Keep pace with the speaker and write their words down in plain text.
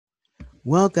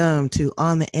Welcome to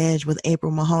On the Edge with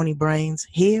April Mahoney Brains.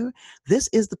 Here, this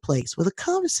is the place where the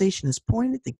conversation is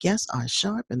pointed, the guests are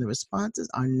sharp, and the responses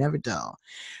are never dull.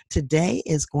 Today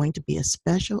is going to be a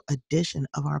special edition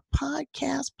of our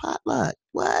podcast Potluck.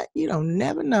 What? You don't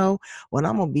never know what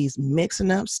I'm going to be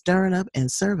mixing up, stirring up,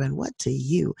 and serving what to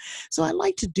you. So I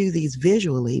like to do these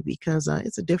visually because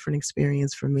it's a different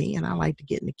experience for me, and I like to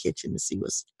get in the kitchen to see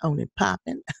what's on and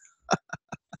popping.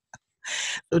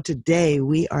 So today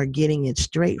we are getting it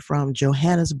straight from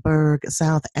Johannesburg,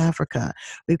 South Africa.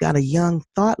 We've got a young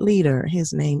thought leader.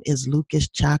 His name is Lucas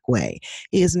Tshokwe.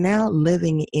 He is now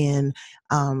living in,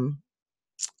 oh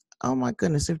my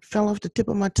goodness, it fell off the tip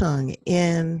of my tongue,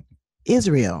 in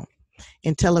Israel,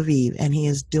 in Tel Aviv, and he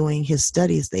is doing his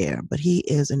studies there. But he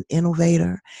is an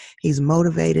innovator. He's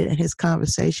motivated, and his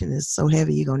conversation is so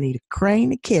heavy you're going to need a crane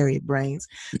to carry it, brains.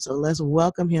 So let's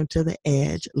welcome him to the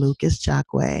edge, Lucas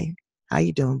Tshokwe. How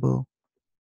you doing, boo?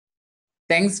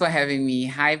 Thanks for having me.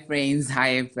 Hi, friends.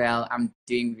 Hi, April. I'm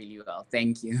doing really well.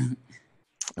 Thank you.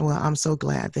 Well, I'm so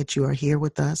glad that you are here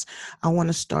with us. I want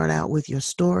to start out with your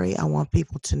story. I want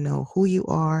people to know who you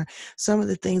are, some of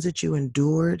the things that you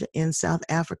endured in South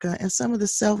Africa, and some of the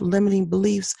self-limiting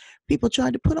beliefs people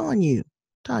tried to put on you.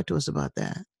 Talk to us about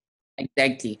that.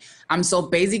 Exactly. So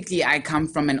basically, I come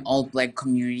from an all-Black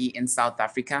community in South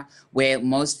Africa where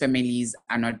most families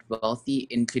are not wealthy,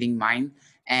 including mine.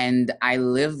 And I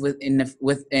live with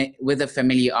a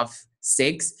family of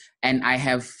 6, and I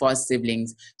have 4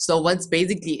 siblings. So what's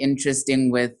basically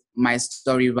interesting with my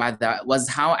story rather was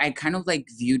how I kind of like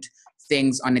viewed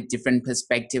things on a different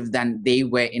perspective than they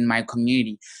were in my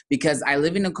community, because I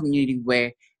live in a community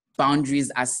where boundaries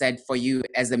are set for you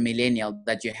as a millennial,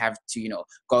 that you have to,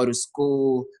 go to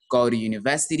school, go to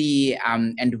university,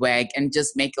 and work and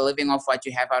just make a living off what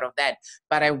you have out of that.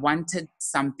 But I wanted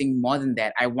something more than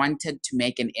that. I wanted to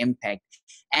make an impact.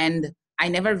 And I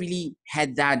never really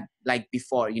had that like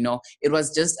before, it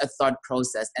was just a thought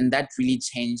process. And that really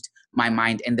changed my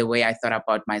mind and the way I thought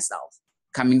about myself,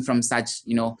 coming from such,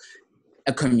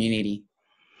 a community.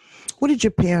 What did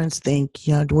your parents think?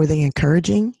 Were they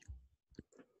encouraging?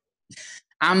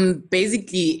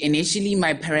 Basically, initially,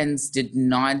 my parents did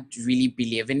not really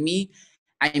believe in me.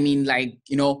 I mean, like,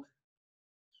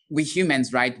 we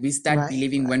humans, right? We start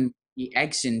believing when we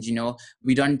actions,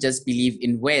 we don't just believe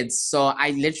in words. So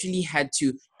I literally had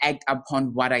to act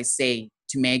upon what I say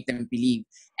to make them believe.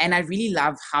 And I really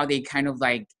love how they kind of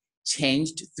like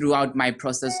changed throughout my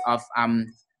process of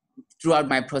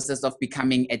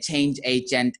becoming a change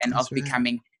agent and That's of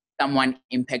becoming someone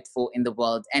impactful in the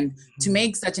world. And to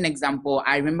make such an example,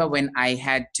 I remember when I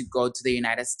had to go to the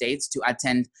United States to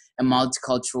attend a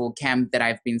multicultural camp that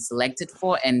I've been selected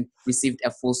for and received a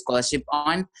full scholarship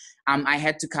on. I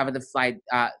had to cover the flight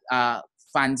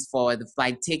funds for the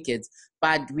flight tickets,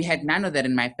 but we had none of that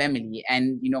in my family.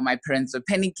 And, my parents were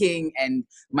panicking, and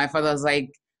my father was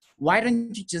like, why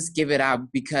don't you just give it up?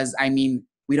 Because, I mean,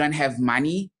 we don't have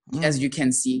money, as you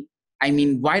can see. I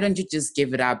mean, why don't you just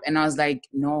give it up? And I was like,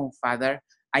 no, Father,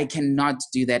 I cannot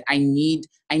do that. I need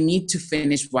to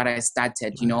finish what I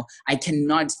started, I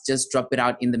cannot just drop it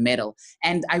out in the middle.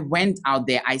 And I went out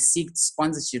there, I sought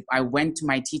sponsorship. I went to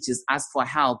my teachers, asked for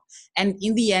help. And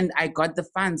in the end, I got the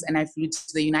funds and I flew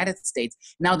to the United States.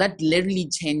 Now that literally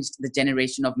changed the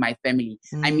generation of my family.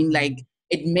 I mean, like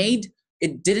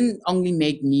it didn't only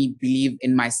make me believe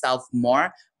in myself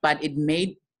more, but it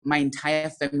made my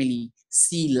entire family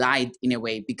see light in a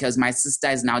way, because my sister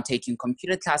is now taking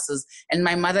computer classes and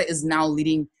my mother is now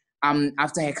leading,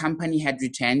 after her company had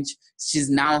retrenched, she's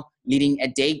now leading a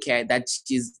daycare that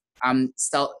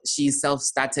she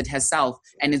self-started herself,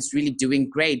 and it's really doing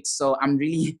great. So I'm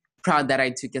really proud that I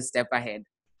took a step ahead.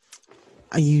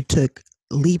 You took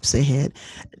leaps ahead.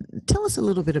 Tell us a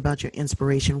little bit about your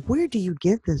inspiration. Where do you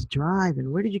get this drive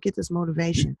and where did you get this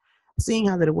motivation? Seeing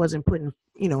how that it wasn't put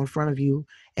in front of you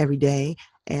every day,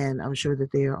 and I'm sure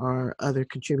that there are other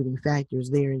contributing factors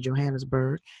there in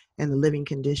Johannesburg and the living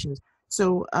conditions.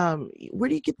 So where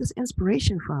do you get this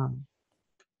inspiration from?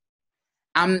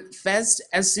 First,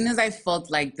 as soon as I felt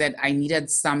like that I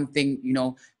needed something,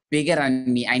 bigger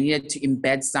than me, I needed to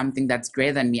embed something that's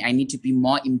greater than me. I need to be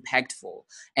more impactful,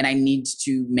 and I need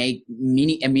to make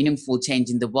a meaningful change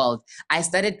in the world. I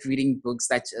started reading books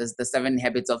such as The 7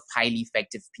 Habits of Highly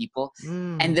Effective People.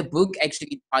 And the book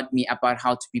actually taught me about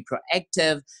how to be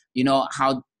proactive,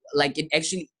 how like it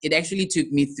actually took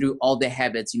me through all the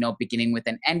habits, beginning with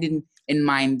an end in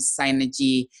mind,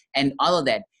 synergy, and all of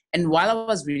that. And while I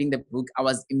was reading the book, I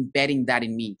was embedding that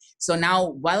in me. So now,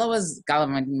 while I was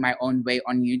gallivanting my own way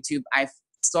on YouTube, I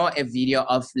saw a video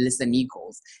of Lisa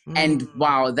Nichols, and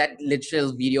wow, that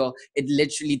literal video, it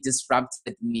literally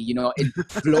disrupted me.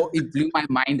 It blew my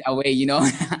mind away.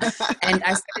 And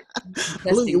I started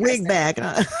Blew your interesting. wig back,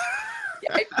 huh?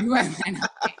 Yeah, it blew my mind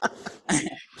away.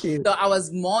 Cute. So I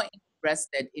was more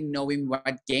interested in knowing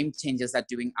what game changers are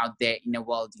doing out there in the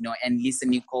world, and Lisa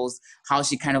Nichols, how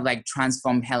she kind of like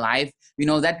transformed her life.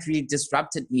 That really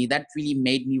disrupted me. That really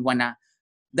made me wanna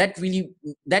that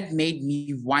made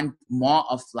me want more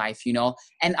of life,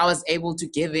 and I was able to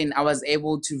give in. I was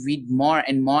able to read more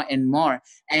and more and more.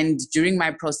 And during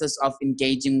my process of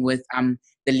engaging with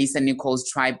the Lisa Nichols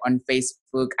tribe on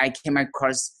Facebook, I came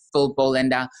across Phil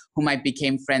Bolender, whom I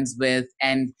became friends with,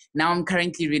 and now I'm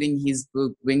currently reading his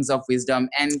book Wings of Wisdom.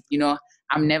 And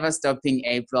I'm never stopping,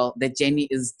 April. The journey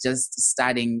is just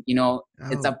starting.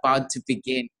 It's about to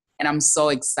begin, and I'm so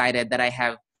excited that I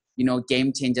have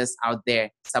game changers out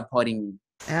there supporting me.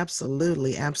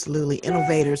 Absolutely, absolutely.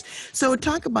 Innovators. So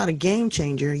talk about a game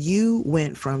changer. You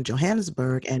went from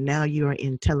Johannesburg and now you are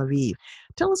in Tel Aviv.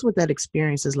 Tell us what that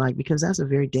experience is like, because that's a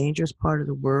very dangerous part of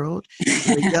the world.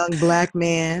 You're a young Black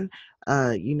man.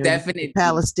 Definitely.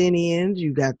 Palestinians,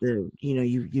 you got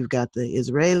you've got the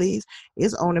Israelis.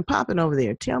 It's on and popping over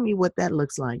there. Tell me what that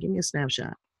looks like. Give me a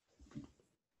snapshot.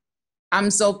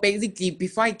 So basically,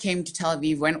 before I came to Tel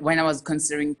Aviv, when I was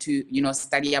considering to,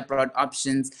 study abroad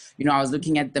options, I was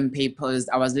looking at them papers,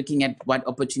 I was looking at what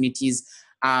opportunities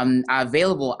are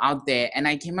available out there. And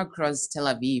I came across Tel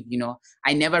Aviv.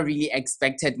 I never really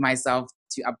expected myself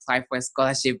to apply for a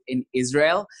scholarship in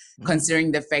Israel,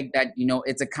 considering the fact that,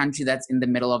 it's a country that's in the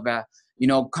middle of a,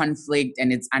 conflict,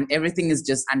 and everything is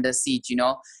just under siege,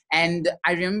 And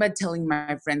I remember telling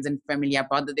my friends and family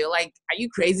about that. They were like, "Are you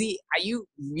crazy? Are you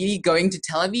really going to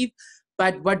Tel Aviv?"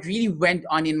 But what really went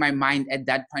on in my mind at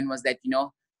that point was that,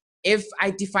 if I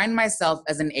define myself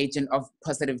as an agent of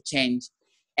positive change,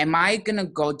 am I gonna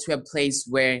go to a place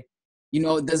where,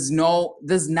 there's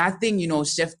nothing,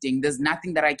 shifting, there's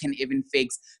nothing that I can even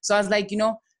fix? So I was like,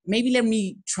 maybe let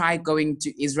me try going to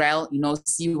Israel,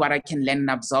 see what I can learn and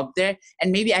absorb there.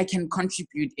 And maybe I can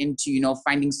contribute into,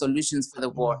 finding solutions for the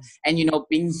war. And,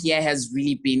 being here has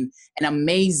really been an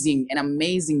amazing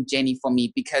journey for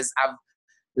me, because I've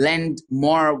learned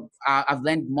more,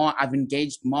 I've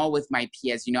engaged more with my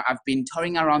peers. I've been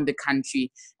touring around the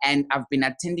country, and I've been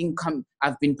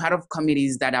I've been part of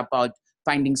committees that are about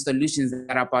finding solutions,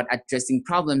 that are about addressing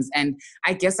problems. And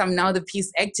I guess I'm now the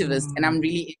peace activist, and I'm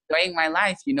really enjoying my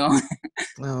life,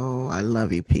 Oh, I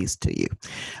love you. Peace to you.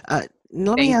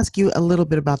 Let me ask you a little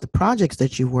bit about the projects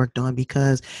that you've worked on,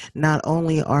 because not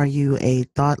only are you a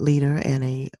thought leader and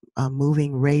a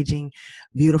moving, raging,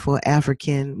 beautiful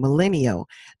African millennial,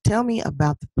 tell me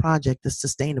about the project, the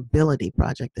sustainability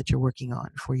project that you're working on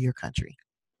for your country.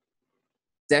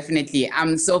 Definitely.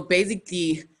 So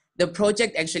basically, the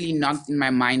project actually knocked in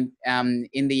my mind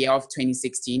in the year of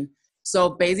 2016. So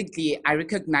basically, I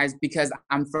recognized, because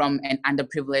I'm from an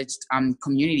underprivileged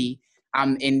community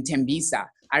in Tembisa,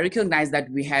 I recognized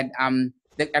that we had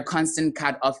a constant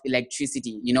cut of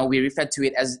electricity. We refer to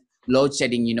it as load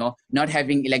shedding, not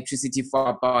having electricity for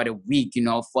about a week,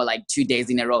 for like 2 days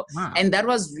in a row. Wow. And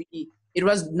it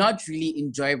was not really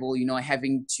enjoyable,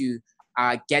 having to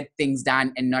get things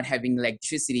done and not having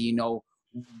electricity.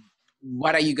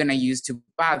 What are you going to use to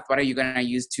bath? What are you going to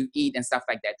use to eat and stuff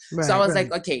like that? Right, so I was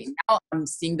like, okay, now I'm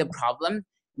seeing the problem.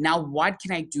 Now what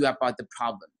can I do about the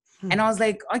problem? And I was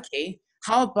like, okay,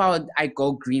 how about I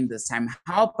go green this time?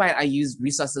 How about I use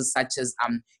resources such as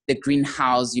the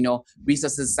greenhouse,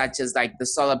 resources such as like the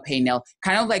solar panel,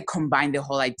 kind of like combine the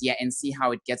whole idea and see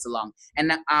how it gets along.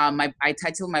 And I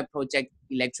titled my project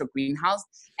Electro Greenhouse,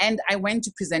 and I went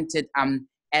to present it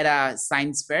at a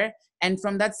science fair. And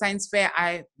from that science fair,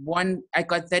 I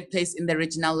got third place in the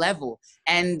regional level.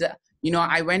 And,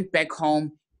 I went back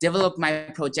home, developed my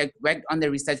project, worked on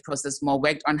the research process more,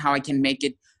 worked on how I can make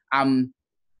it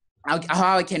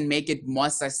how I can make it more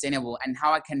sustainable, and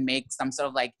how I can make some sort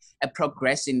of like a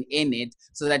progression in it,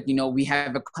 so that, we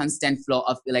have a constant flow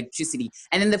of electricity.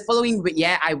 And then the following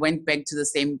year, I went back to the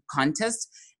same contest,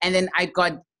 and then I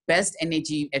got Best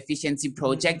Energy Efficiency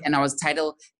Project, and I was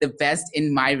titled the best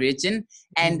in my region.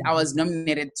 And I was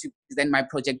nominated to present my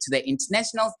project to the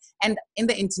internationals. And in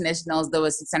the internationals, there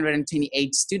were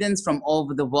 628 students from all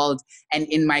over the world. And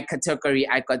in my category,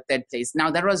 I got third place. Now,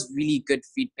 that was really good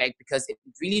feedback, because it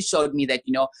really showed me that,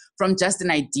 from just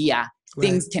an idea,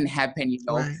 things can happen,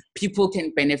 people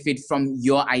can benefit from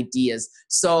your ideas.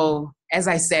 So as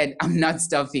I said, I'm not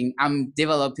stopping. I'm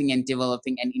developing and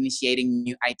initiating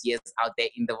new ideas out there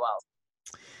in the world.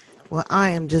 Well, I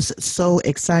am just so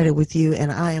excited with you,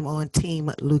 and I am on Team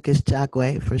Lucas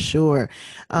Chakwe for sure.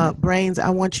 Brains, I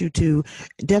want you to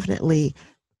definitely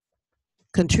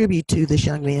contribute to this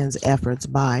young man's efforts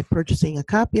by purchasing a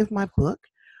copy of my book,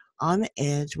 On the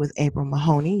Edge with April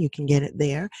Mahoney. You can get it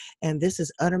there. And this is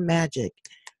Utter Magic.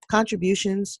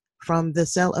 Contributions from the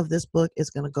sale of this book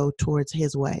is going to go towards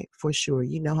his way for sure.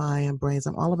 You know how I am, Brains.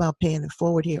 I'm all about paying it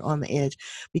forward here on the edge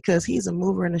because he's a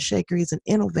mover and a shaker. He's an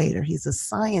innovator. He's a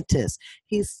scientist.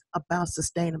 He's about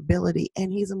sustainability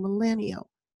and he's a millennial.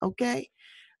 Okay.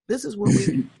 This is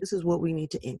what we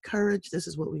need to encourage. This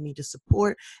is what we need to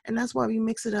support. And that's why we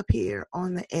mix it up here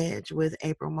on the edge with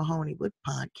April Mahoney with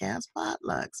podcast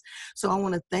potlucks. So I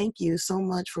want to thank you so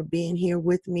much for being here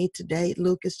with me today,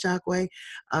 Lucas Chakwe,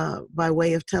 by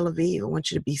way of Tel Aviv. I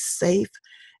want you to be safe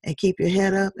and keep your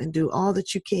head up and do all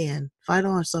that you can. Fight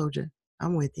on, soldier.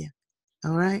 I'm with you.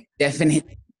 All right.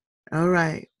 Definitely. All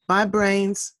right. Bye,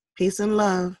 brains. Peace and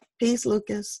love. Peace,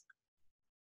 Lucas.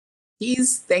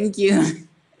 Peace. Thank you.